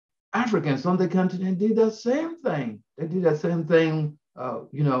Africans on the continent did the same thing. They did the same thing,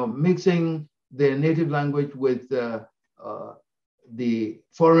 mixing their native language with the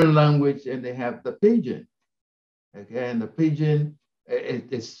foreign language, and they have the pidgin. Okay, and the pidgin,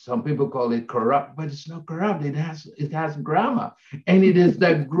 some people call it corrupt, but it's not corrupt. It has grammar, and it is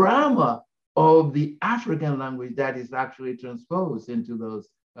the grammar of the African language that is actually transposed into those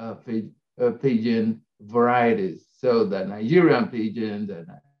pidgin varieties. So the Nigerian pidgin, the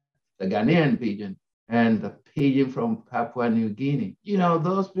Ghanaian pidgin, and the pidgin from Papua New Guinea.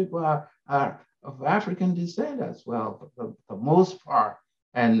 Those people are of African descent as well, for the most part.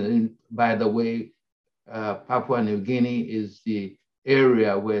 And by the way, Papua New Guinea is the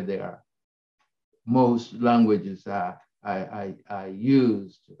area where most languages are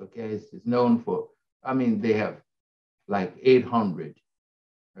used. Okay, it's known for. I mean, they have like 800.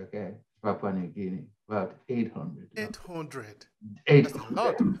 Okay, Papua New Guinea, about 800. 800. 800. That's a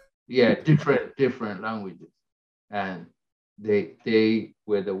lot. Yeah, different languages, and they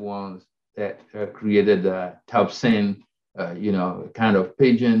were the ones that created the Topsin, kind of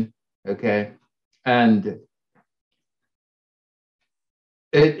pidgin. Okay, and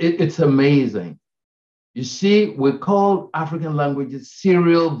it's amazing. You see, we call African languages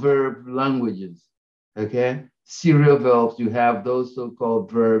serial verb languages. Okay, serial verbs. You have those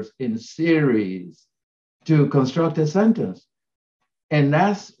so-called verbs in series to construct a sentence. And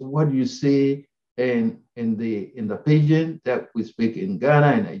that's what you see in the pidgin that we speak in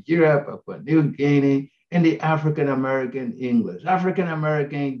Ghana, in Nigeria, Papua New Guinea, and the African American English. African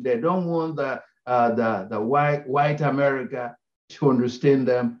American, they don't want the white America to understand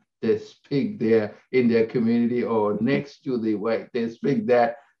them. They speak there in their community or next to the white. They speak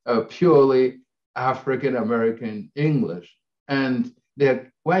that purely African American English, and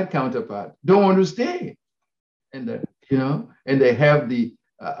their white counterpart don't understand. And they have the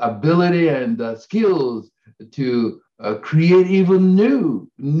ability and the skills to create even new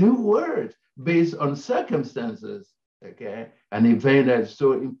words based on circumstances. Okay, an event that's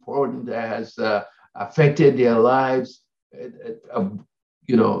so important that has affected their lives.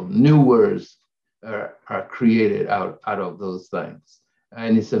 New words are created out of those things,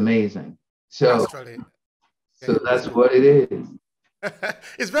 and it's amazing. So, Actually, so that's what it is.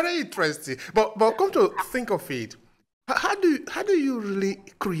 it's very interesting. But come to think of it, how do you really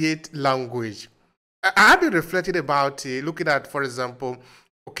create language? I've been reflecting about it, looking at, for example,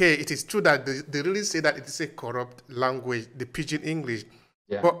 okay, it is true that they really say that it is a corrupt language, the Pidgin English.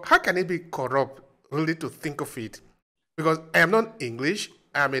 Yeah. But how can it be corrupt, really, to think of it? Because I am not English,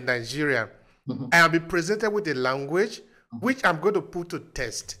 I am a Nigerian. Mhm. I am being presented with a language which I'm going to put to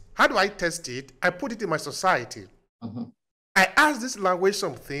test. How do I test it? I put it in my society. Mhm. I ask this language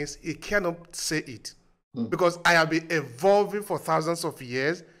some things, it cannot say it. Mm. Because I have been evolving for thousands of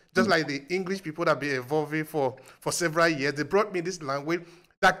years, just like the English people that have been evolving for several years. They brought me this language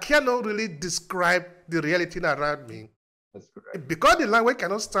that cannot really describe the reality around me. That's correct. Because the language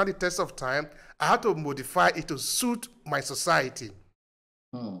cannot stand the test of time, I have to modify it to suit my society.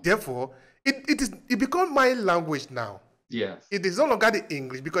 Therefore, it becomes my language now. Yes. It is no longer the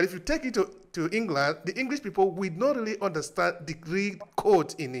English, because if you take it to England, the English people will not really understand the Greek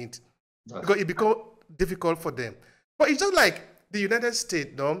code in it. Because it becomes difficult for them. But it's just like the United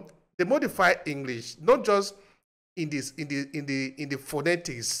States, no? They modify English, not just in the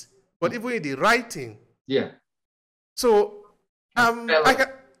phonetics, but even in the writing. Yeah. So I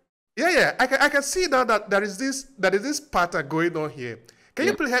can see now that there is this pattern going on here. Can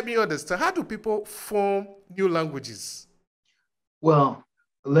you please help me understand, how do people form new languages? Well,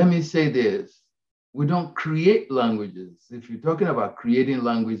 let me say this. We don't create languages. If you're talking about creating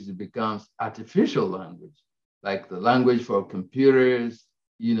languages, it becomes artificial language, like the language for computers,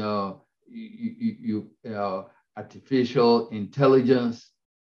 artificial intelligence,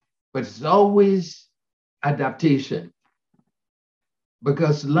 but it's always adaptation.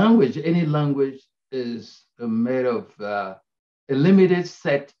 Because any language is made of a limited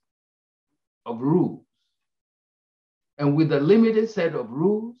set of rules. And with a limited set of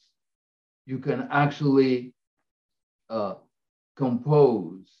rules, you can actually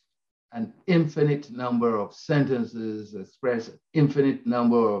compose an infinite number of sentences, express an infinite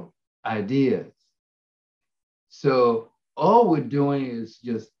number of ideas. So all we're doing is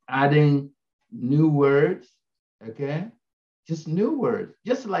just adding new words, okay? Just new words.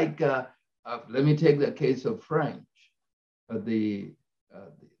 Just like, let me take the case of French. The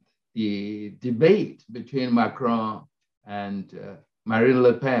debate between Macron and Marine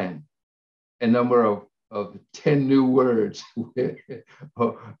Le Pen, a number of 10 new words,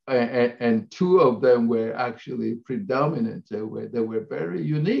 and two of them were actually predominant. They were very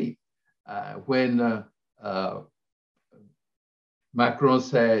unique. when Macron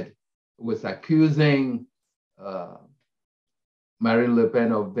was accusing Marine Le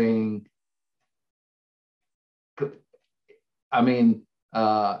Pen of being, I mean,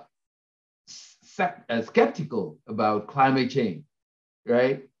 skeptical about climate change,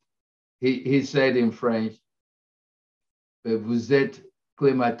 right? He said in French, vous êtes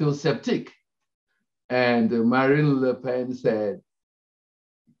climato-sceptique. And Marine Le Pen said,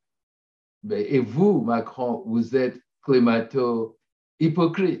 et vous, Macron, vous êtes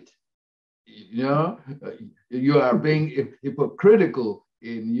climato-hypocrite. You know, you are being hypocritical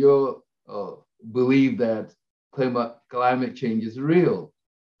in your belief that climate change is real.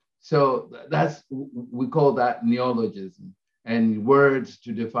 So we call that neologism. And words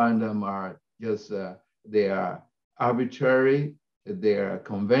to define them are just, they are arbitrary, they are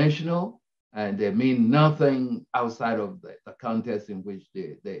conventional, and they mean nothing outside of the context in which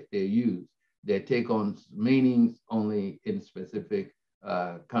they're used. They take on meanings only in specific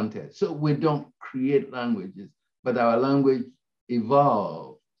context. So we don't create languages, but our language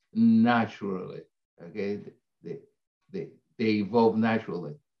evolved naturally, okay? They evolved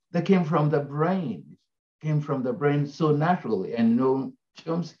naturally. They came from the brain, so naturally. And Noam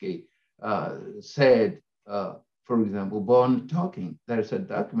Chomsky said, for example, Born Talking. There's a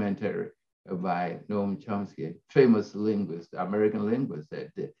documentary by Noam Chomsky, famous linguist, American linguist,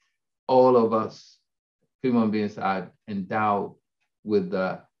 that all of us human beings are endowed with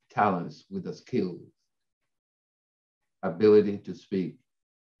the talents, with the skills, ability to speak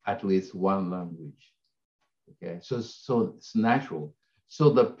at least one language. Okay, so it's natural. So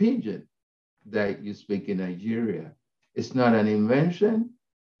the pidgin that you speak in Nigeria, it's not an invention.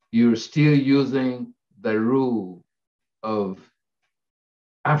 You're still using the rule of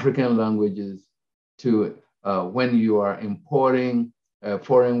African languages to when you are importing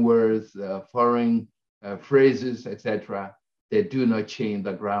foreign words, foreign phrases, etc. They do not change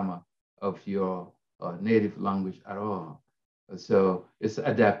the grammar of your native language at all. So it's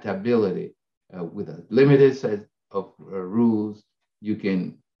adaptability with a limited set of rules.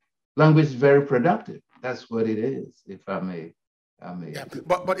 Language is very productive. That's what it is, if I may. Yeah.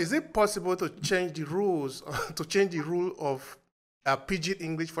 But is it possible to change the rules, to change the rule of pidgin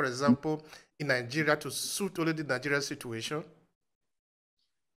English, for example, in Nigeria to suit only the Nigerian situation?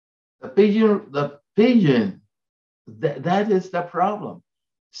 The pidgin, that is the problem.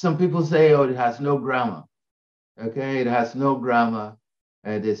 Some people say, oh, it has no grammar. Okay, it has no grammar.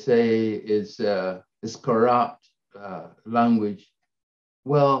 And they say it's corrupt language.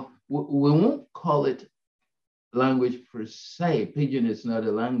 Well, we won't call it language per se. Pidgin is not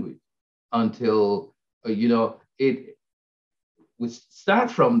a language until, we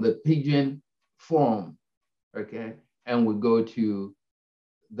start from the pidgin form, okay? And we go to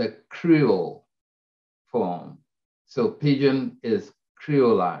the Creole form. So pidgin is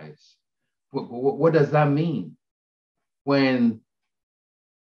creolized. What does that mean? When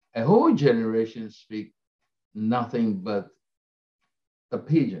a whole generation speak nothing but a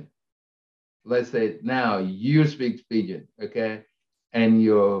pidgin. Let's say now you speak pidgin, okay? And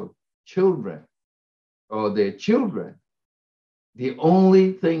your children or their children, the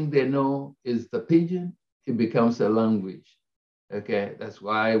only thing they know is the pidgin. It becomes a language, okay? That's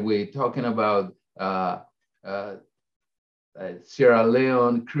why we're talking about Sierra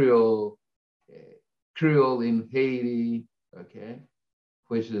Leone Creole, Creole in Haiti, okay?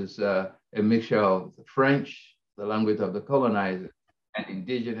 Which is a mixture of the French, the language of the colonizer, and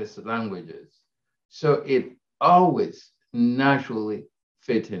indigenous languages. So it always naturally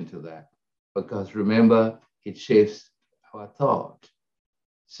fit into that because remember, it shapes our thought.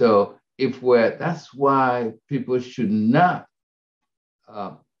 So that's why people should not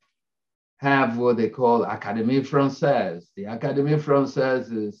have what they call Académie Française. The Académie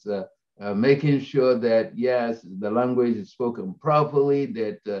Française is making sure that, yes, the language is spoken properly,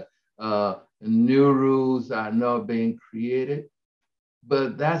 that new rules are not being created.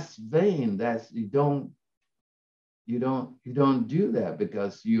 But that's vain. You don't do that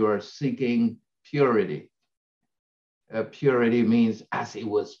because you are seeking purity. Purity means as it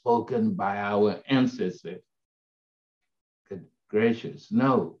was spoken by our ancestors. Good gracious,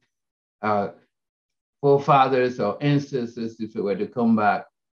 no. Our forefathers or ancestors, if they were to come back,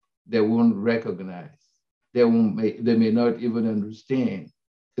 they won't recognize. They may not even understand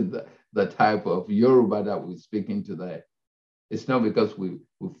the type of Yoruba that we're speaking today. It's not because we're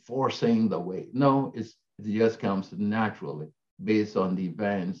forcing the way. No, it just comes naturally based on the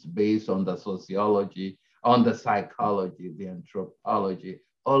events, based on the sociology, on the psychology, the anthropology,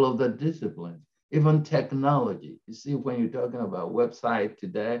 all of the disciplines, even technology. You see, when you're talking about website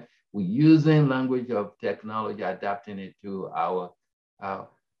today, We're using language of technology, adapting it to our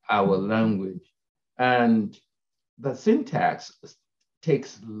language. And the syntax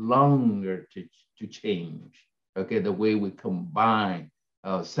takes longer to change. Okay, the way we combine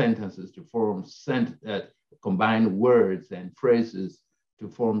sentences to form combine words and phrases to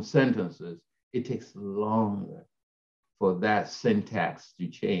form sentences, it takes longer for that syntax to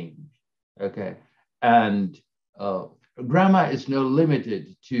change. Okay, and grammar is not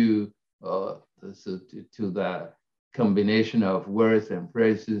limited to the combination of words and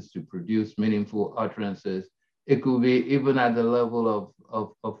phrases to produce meaningful utterances. It could be even at the level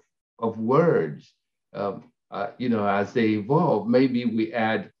of words. As they evolve, maybe we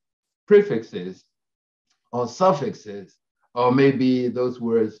add prefixes or suffixes, or maybe those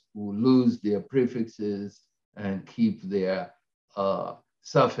words will lose their prefixes and keep their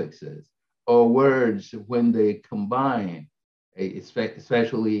suffixes, or words when they combine,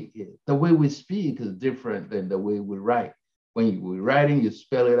 especially the way we speak is different than the way we write. When we're writing, you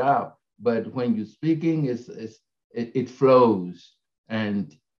spell it out, but when you're speaking, it flows,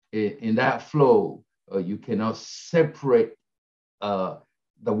 and in that flow, you cannot separate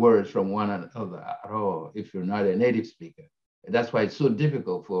the words from one another at all if you're not a native speaker. And that's why it's so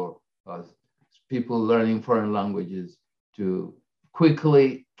difficult for people learning foreign languages to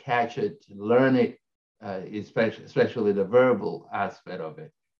quickly catch it, learn it, especially the verbal aspect of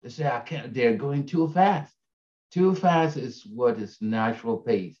it. They say, I can't, they're going too fast. Too fast is what is natural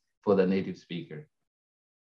pace for the native speaker.